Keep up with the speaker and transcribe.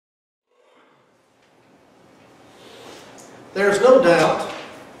There's no doubt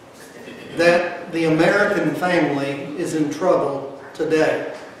that the American family is in trouble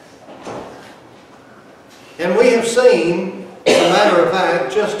today. And we have seen, as a matter of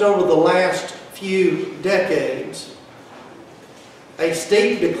fact, just over the last few decades, a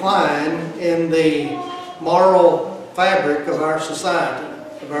steep decline in the moral fabric of our society,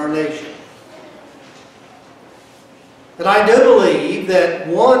 of our nation. And I do believe that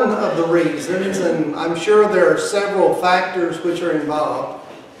one of the reasons, and I'm sure there are several factors which are involved,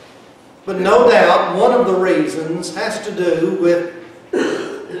 but no doubt one of the reasons has to do with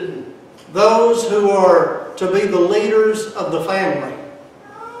those who are to be the leaders of the family,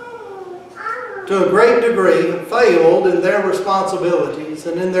 to a great degree, have failed in their responsibilities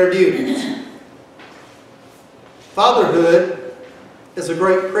and in their duties. Fatherhood is a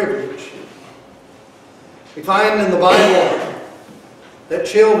great privilege. We find in the Bible that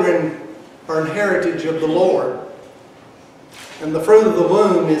children are an heritage of the Lord, and the fruit of the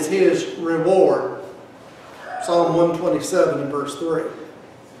womb is His reward. Psalm 127 and verse 3.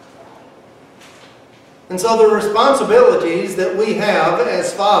 And so the responsibilities that we have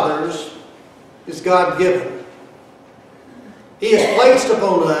as fathers is God-given. He has placed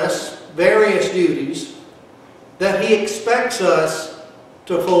upon us various duties that He expects us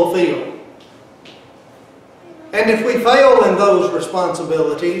to fulfill. And if we fail in those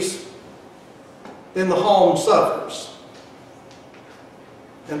responsibilities, then the home suffers.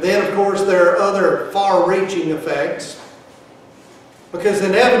 And then, of course, there are other far-reaching effects, because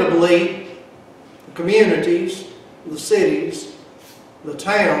inevitably the communities, the cities, the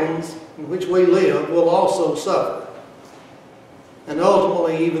towns in which we live will also suffer. And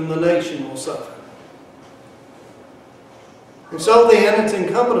ultimately, even the nation will suffer. And so then, it's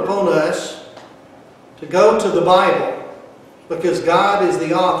incumbent upon us to go to the Bible, because God is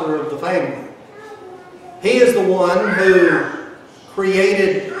the author of the family. He is the one who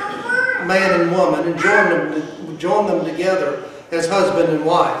created man and woman and joined them together as husband and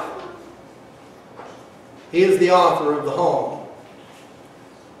wife. He is the author of the home.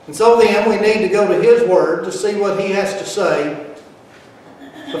 And so then we need to go to His Word to see what He has to say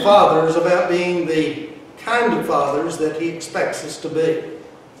to fathers about being the kind of fathers that He expects us to be.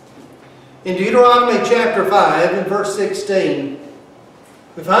 In Deuteronomy chapter 5 and verse 16,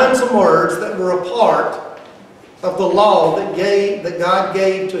 we find some words that were a part of the law that God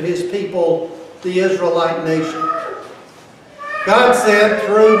gave to His people, the Israelite nation. God said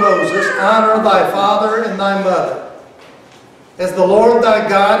through Moses, "Honor thy father and thy mother, as the Lord thy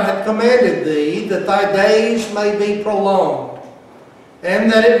God hath commanded thee, that thy days may be prolonged,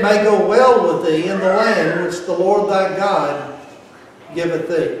 and that it may go well with thee in the land which the Lord thy God giveth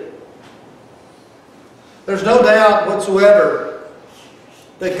thee." There's no doubt whatsoever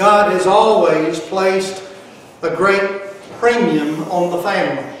that God has always placed a great premium on the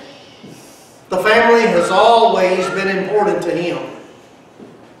family. The family has always been important to Him.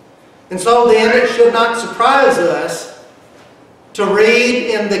 And so then it should not surprise us to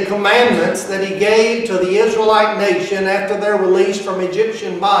read in the commandments that He gave to the Israelite nation after their release from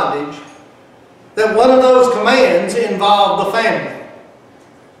Egyptian bondage, that one of those commands involved the family.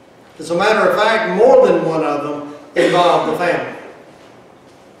 As a matter of fact, more than one of them involved the family.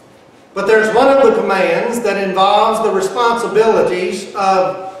 But there's one of the commands that involves the responsibilities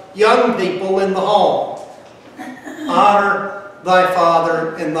of young people in the home. Honor thy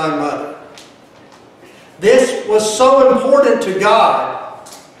father and thy mother. This was so important to God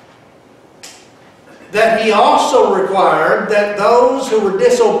that He also required that those who were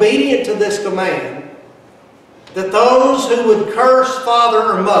disobedient to this command, that those who would curse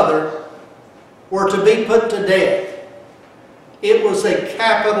father or mother, were to be put to death. It was a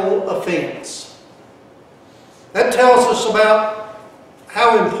capital offense. That tells us about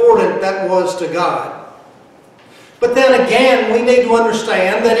how important that was to God. But then again, we need to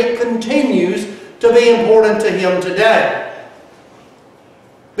understand that it continues to be important to Him today,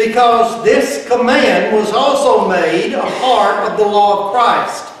 because this command was also made a part of the law of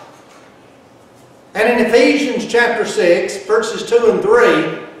Christ. And in Ephesians chapter 6, verses 2 and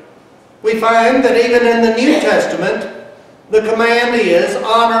 3, we find that even in the New Testament, the command is,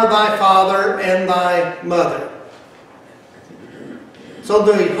 honor thy father and thy mother. So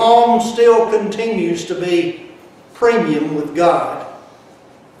the home still continues to be premium with God.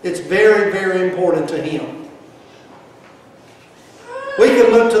 It's very, very important to Him. We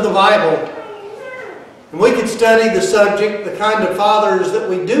can look to the Bible and we can study the subject, the kind of fathers that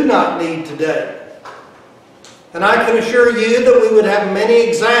we do not need today. And I can assure you that we would have many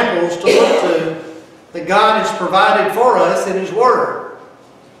examples to look to that God has provided for us in His Word.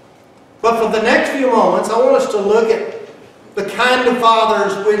 But for the next few moments, I want us to look at the kind of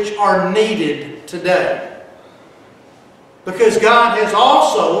fathers which are needed today. Because God has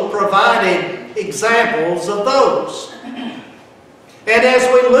also provided examples of those. And as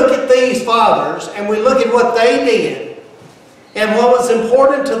we look at these fathers and we look at what they did and what was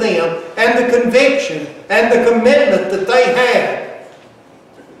important to them and the conviction and the commitment that they had,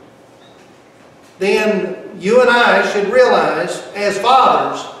 then you and I should realize as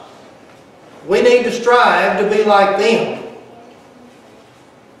fathers, we need to strive to be like them.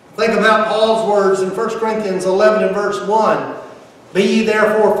 Think about Paul's words in 1 Corinthians 11 and verse 1. Be ye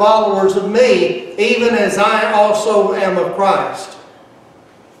therefore followers of me, even as I also am of Christ.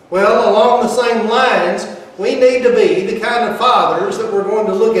 Well, along the same lines, we need to be the kind of fathers that we're going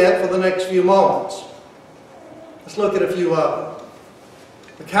to look at for the next few moments. Let's look at a few of them.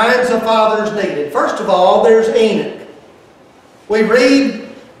 The kinds of fathers needed. First of all, there's Enoch. We read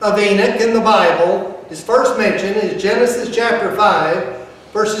of Enoch in the Bible. His first mention is Genesis chapter 5,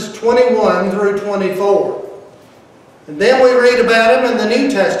 verses 21 through 24. And then we read about him in the New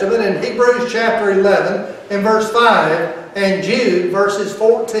Testament in Hebrews chapter 11 and verse 5 and Jude verses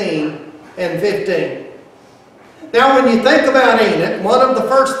 14 and 15. Now when you think about Enoch, one of the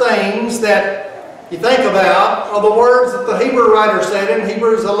first things that you think about are the words that the Hebrew writer said in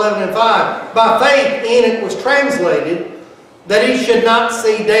Hebrews 11 and 5. By faith Enoch was translated that he should not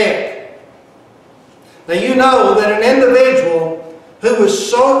see death. Now you know that an individual who was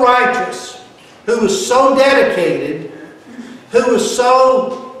so righteous, who was so dedicated, who was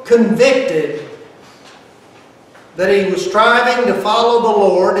so convicted that he was striving to follow the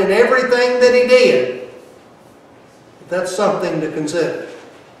Lord in everything that he did, that's something to consider.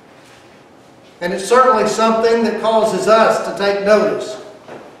 And it's certainly something that causes us to take notice.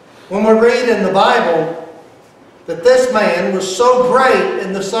 When we read in the Bible that this man was so great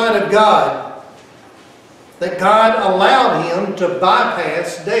in the sight of God that God allowed him to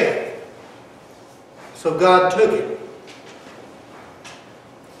bypass death. So God took him.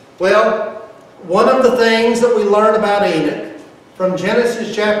 Well, one of the things that we learn about Enoch from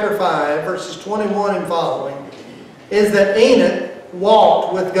Genesis chapter 5, verses 21 and following, is that Enoch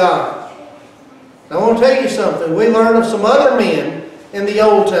walked with God. Now I want to tell you something. We learn of some other men in the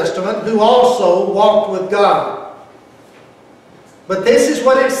Old Testament who also walked with God. But this is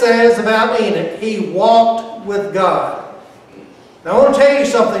what it says about Enoch. He walked with God. Now I want to tell you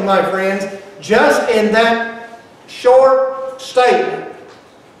something, my friends. Just in that short statement,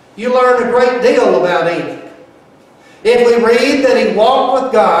 you learn a great deal about Enoch. If we read that he walked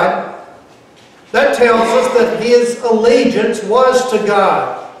with God, that tells us that his allegiance was to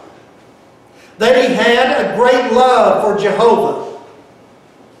God. That he had a great love for Jehovah.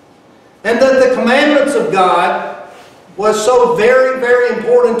 And that the commandments of God was so very, very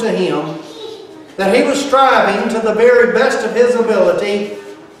important to him that he was striving to the very best of his ability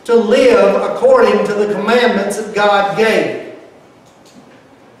to live according to the commandments that God gave.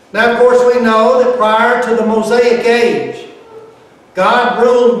 Now, of course, we know that prior to the Mosaic age, God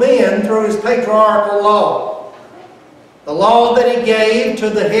ruled men through his patriarchal law. The law that he gave to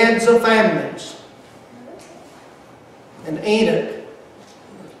the heads of families. And Enoch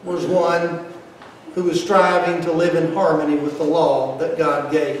was one who was striving to live in harmony with the law that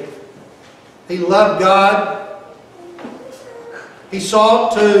God gave. He loved God. He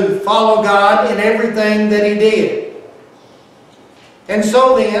sought to follow God in everything that he did. And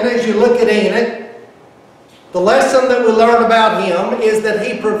so then, as you look at Enoch, the lesson that we learn about him is that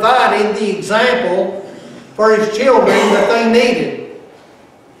he provided the example for his children that they needed.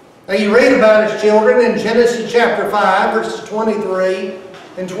 Now you read about his children in Genesis chapter 5, verses 23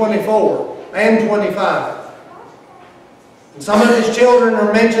 and 24 and 25. And some of his children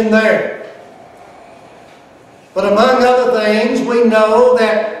are mentioned there. But among other things, we know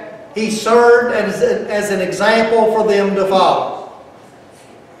that he served as an example for them to follow.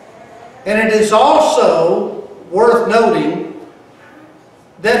 And it is also worth noting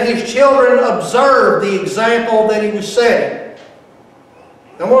that his children observed the example that he was setting.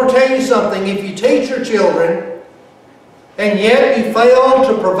 I want to tell you something. If you teach your children and yet you fail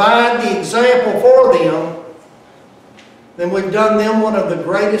to provide the example for them, then we've done them one of the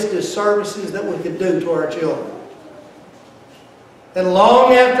greatest disservices that we could do to our children. And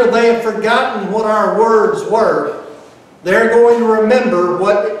long after they have forgotten what our words were, they're going to remember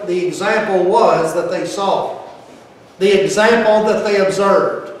what the example was that they saw. The example that they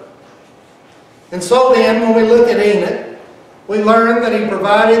observed. And so then, when we look at Enoch, we learn that he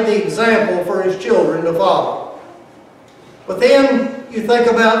provided the example for his children to follow. But then, you think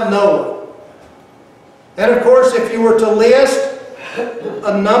about Noah. And of course, if you were to list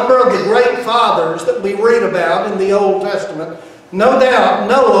a number of the great fathers that we read about in the Old Testament, no doubt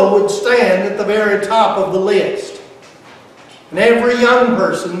Noah would stand at the very top of the list. And every young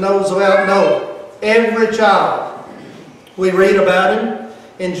person knows about Noah. Every child. We read about him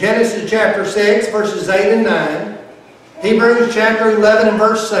in Genesis chapter 6, verses 8 and 9, Hebrews chapter 11 and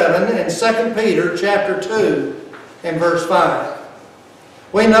verse 7, and 2 Peter chapter 2 and verse 5.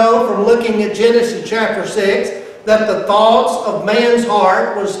 We know from looking at Genesis chapter 6 that the thoughts of man's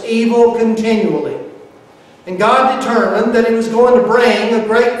heart was evil continually. And God determined that He was going to bring a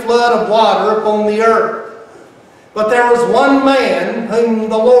great flood of water upon the earth. But there was one man whom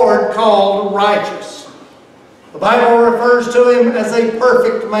the Lord called righteous. The Bible refers to him as a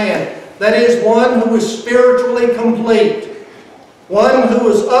perfect man. That is, one who was spiritually complete. One who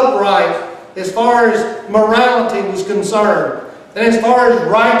was upright as far as morality was concerned. And as far as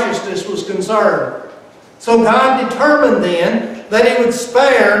righteousness was concerned. So God determined then that He would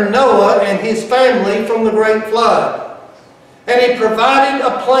spare Noah and his family from the great flood. And He provided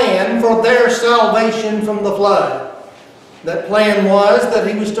a plan for their salvation from the flood. That plan was that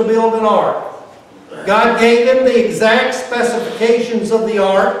he was to build an ark. God gave him the exact specifications of the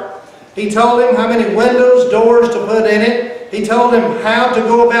ark. He told him how many windows, doors to put in it. He told him how to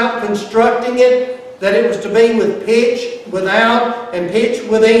go about constructing it, that it was to be with pitch without and pitch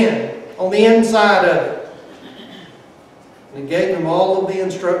within, on the inside of it. And He gave him all of the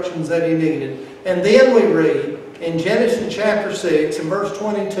instructions that he needed. And then we read in Genesis chapter 6 and verse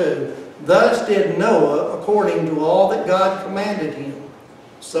 22, "Thus did Noah according to all that God commanded him,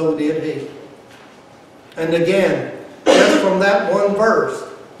 so did he." And again, just from that one verse,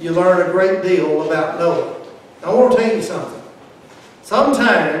 you learn a great deal about Noah. I want to tell you something.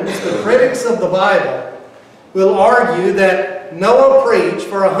 Sometimes the critics of the Bible will argue that Noah preached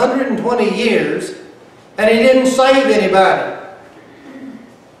for 120 years and he didn't save anybody.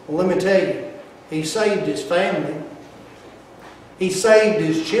 Well, let me tell you, he saved his family. He saved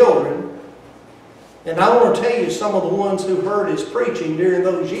his children. And I want to tell you, some of the ones who heard his preaching during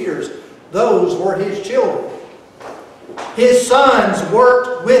those years, those were his children. His sons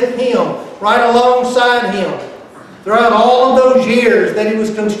worked with him, right alongside him, throughout all of those years that he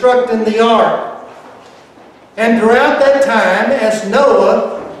was constructing the ark. And throughout that time, as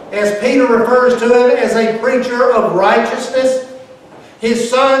Noah, as Peter refers to him as a preacher of righteousness, his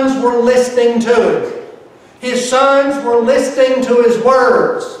sons were listening to him. His sons were listening to his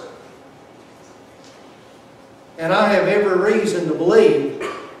words. And I have every reason to believe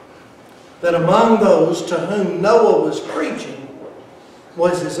that among those to whom Noah was preaching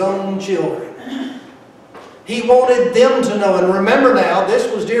was his own children. He wanted them to know. And remember now,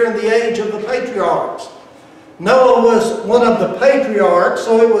 this was during the age of the patriarchs. Noah was one of the patriarchs,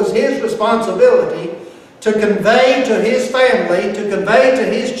 so it was his responsibility to convey to his family, to convey to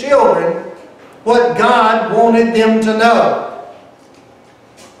his children what God wanted them to know.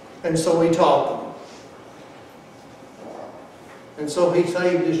 And so he taught them. And so he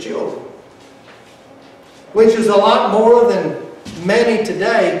saved his children. Which is a lot more than many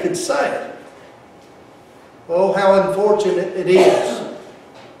today could say. Oh, how unfortunate it is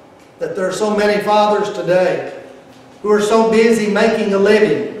that there are so many fathers today who are so busy making a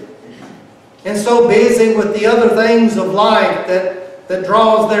living and so busy with the other things of life that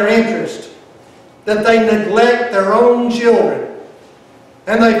draws their interest, that they neglect their own children.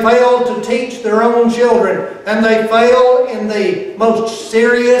 And they fail to teach their own children. And they fail in the most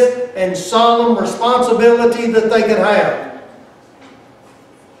serious and solemn responsibility that they could have.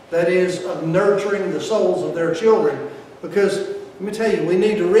 That is, of nurturing the souls of their children. Because, let me tell you, we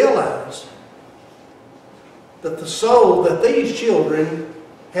need to realize that the soul, that these children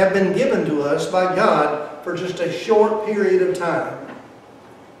have been given to us by God for just a short period of time.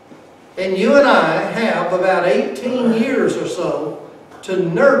 And you and I have about 18 years or so to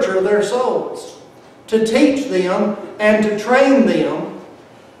nurture their souls, to teach them and to train them.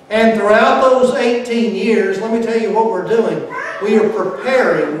 And throughout those 18 years, let me tell you what we're doing. We are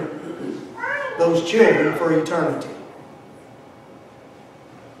preparing those children for eternity.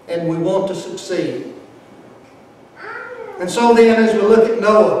 And we want to succeed. And so then, as we look at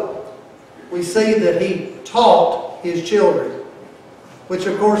Noah, we see that he taught his children, which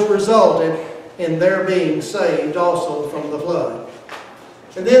of course resulted in their being saved also from the flood.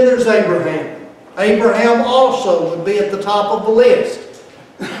 And then there's Abraham. Abraham also would be at the top of the list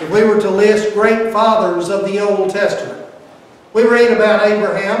if we were to list great fathers of the Old Testament. We read about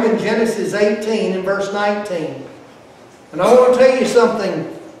Abraham in Genesis 18 and verse 19. And I want to tell you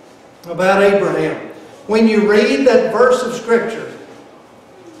something about Abraham. When you read that verse of Scripture,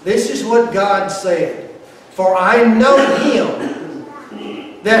 this is what God said. "For I know him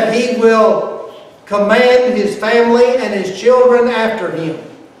that He will command His family and His children after Him,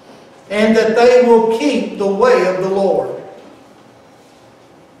 and that they will keep the way of the Lord.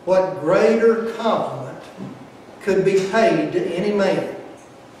 What greater compliment could be paid to any man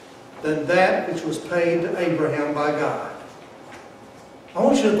than that which was paid to Abraham by God? I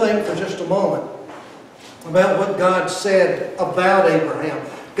want you to think for just a moment about what God said about Abraham.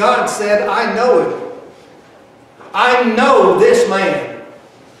 God said, I know him. I know this man.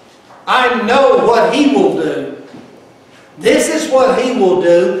 I know what he will do. This is what he will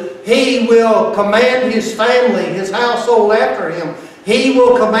do. He will command his family, his household after him. He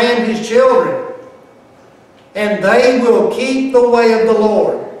will command his children. And they will keep the way of the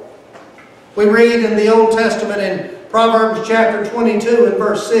Lord. We read in the Old Testament in Proverbs chapter 22 and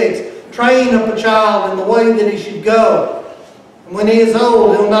verse 6, train up a child in the way that he should go. And when he is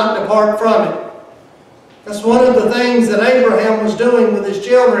old, he'll not depart from it. That's one of the things that Abraham was doing with his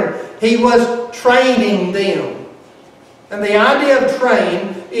children. He was training them. And the idea of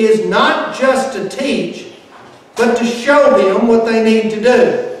train is not just to teach, but to show them what they need to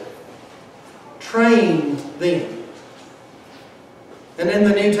do. Train them. And in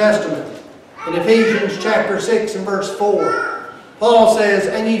the New Testament, in Ephesians chapter 6 and verse 4, Paul says,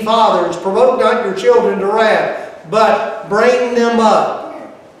 and ye fathers, provoke not your children to wrath, but bring them up.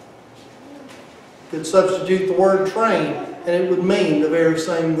 You could substitute the word train, and it would mean the very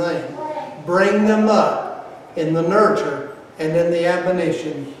same thing. Bring them up in the nurture and in the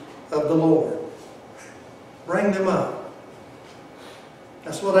admonition of the Lord. Bring them up.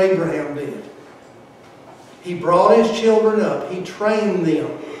 That's what Abraham did. He brought his children up. He trained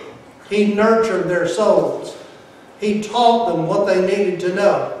them. He nurtured their souls. He taught them what they needed to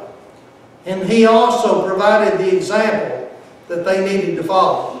know. And he also provided the example that they needed to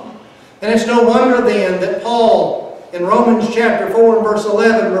follow. And it's no wonder then that Paul in Romans chapter 4 and verse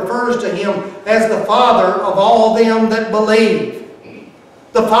 11 refers to him as the father of all them that believe.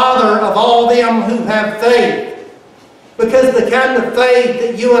 The father of all them who have faith. Because the kind of faith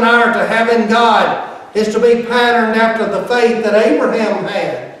that you and I are to have in God is to be patterned after the faith that Abraham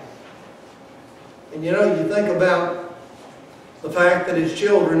had. And you know, you think about the fact that his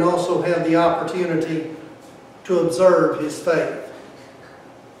children also had the opportunity to observe his faith.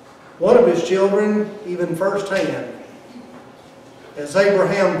 One of his children, even firsthand, as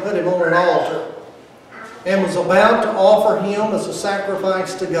Abraham put him on an altar and was about to offer him as a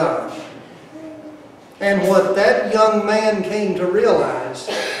sacrifice to God. And what that young man came to realize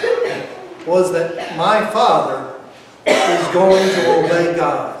was that my father is going to obey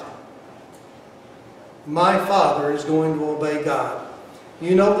God. My father is going to obey God.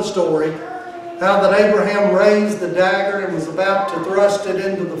 You know the story. How that Abraham raised the dagger and was about to thrust it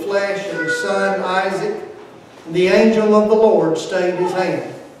into the flesh of his son Isaac. And the angel of the Lord stayed his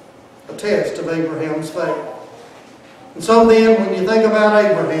hand. A test of Abraham's faith. And so then when you think about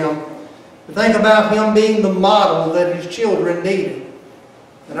Abraham, you think about him being the model that his children needed.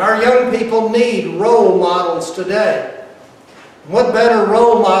 And our young people need role models today. And what better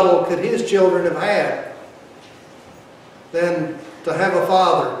role model could his children have had than to have a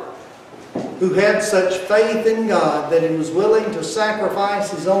father who had such faith in God that he was willing to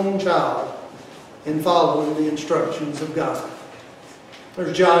sacrifice his own child in following the instructions of God.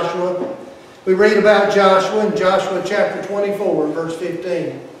 There's Joshua. We read about Joshua in Joshua chapter 24 and verse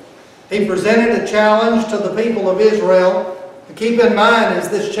 15. He presented a challenge to the people of Israel. And keep in mind, as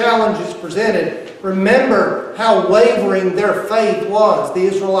this challenge is presented, remember how wavering their faith was, the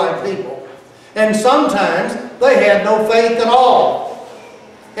Israelite people. And sometimes they had no faith at all.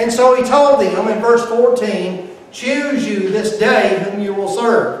 And so he told them in verse 14, choose you this day whom you will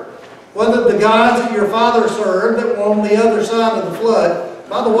serve. Whether the gods that your father served that were on the other side of the flood.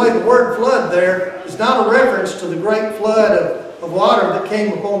 By the way, the word flood there is not a reference to the great flood of water that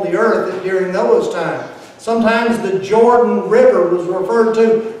came upon the earth during Noah's time. Sometimes the Jordan River was referred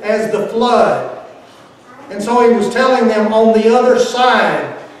to as the flood. And so he was telling them on the other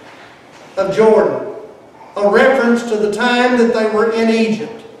side of Jordan. A reference to the time that they were in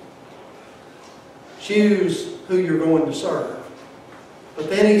Egypt. Choose who you're going to serve. But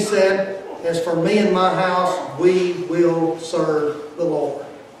then he said, as for me and my house, we will serve the Lord.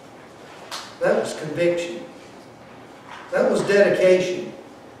 That was conviction. That was dedication.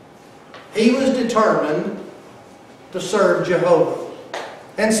 He was determined to serve Jehovah.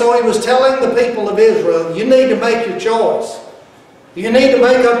 And so he was telling the people of Israel, you need to make your choice. You need to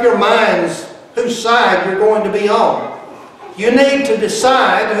make up your minds whose side you're going to be on. You need to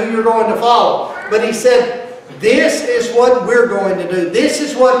decide who you're going to follow. But he said, this is what we're going to do. This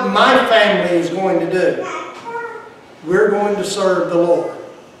is what my family is going to do. We're going to serve the Lord.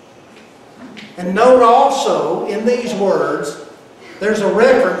 And note also in these words, there's a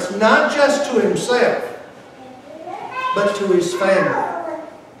reference not just to himself, but to his family.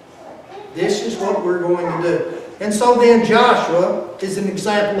 This is what we're going to do. And so then Joshua is an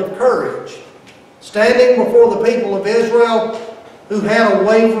example of courage, standing before the people of Israel who had a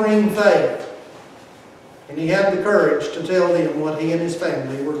wavering faith. And he had the courage to tell them what he and his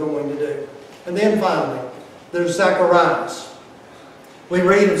family were going to do. And then finally, there's Zacharias. We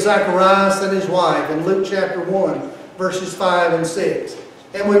read of Zacharias and his wife in Luke chapter 1, verses 5 and 6.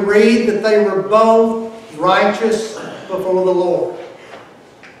 And we read that they were both righteous before the Lord.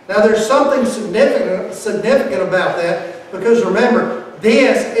 Now there's something significant about that, because remember,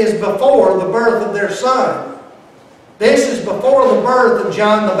 this is before the birth of their son. This is before the birth of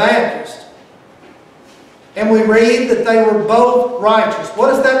John the Baptist. And we read that they were both righteous. What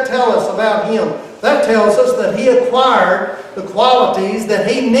does that tell us about him? That tells us that he acquired the qualities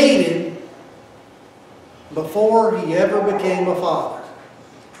that he needed before he ever became a father.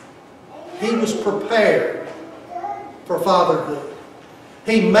 He was prepared for fatherhood.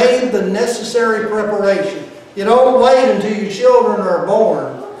 He made the necessary preparation. You don't wait until your children are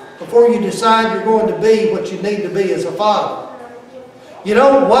born before you decide you're going to be what you need to be as a father. You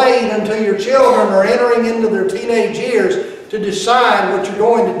don't wait until your children are entering into their teenage years to decide what you're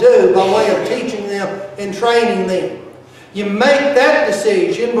going to do by way of teaching them and training them. You make that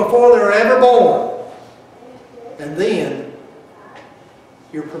decision before they're ever born. And then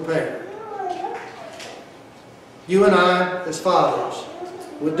you're prepared. You and I, as fathers,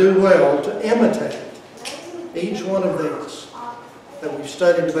 would do well to imitate each one of these that we've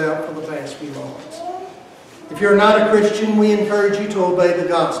studied about for the past few moments. If you're not a Christian, we encourage you to obey the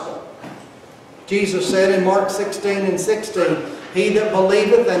gospel. Jesus said in Mark 16 and 16, "He that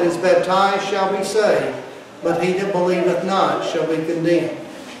believeth and is baptized shall be saved, but he that believeth not shall be condemned."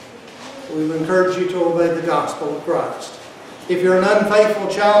 We would encourage you to obey the gospel of Christ. If you're an unfaithful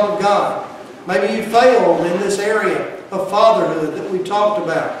child of God, maybe you failed in this area of fatherhood that we talked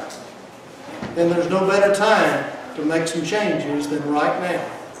about, then there's no better time to make some changes than right now.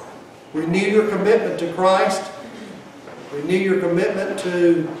 Renew your commitment to Christ. Renew your commitment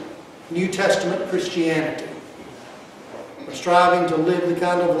to New Testament Christianity. We're striving to live the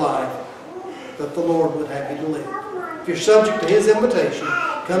kind of life that the Lord would have you to live. If you're subject to His invitation,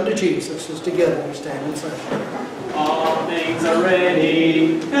 come to Jesus as together we stand and sing. All things are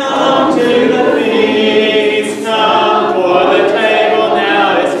ready. Come to the feast.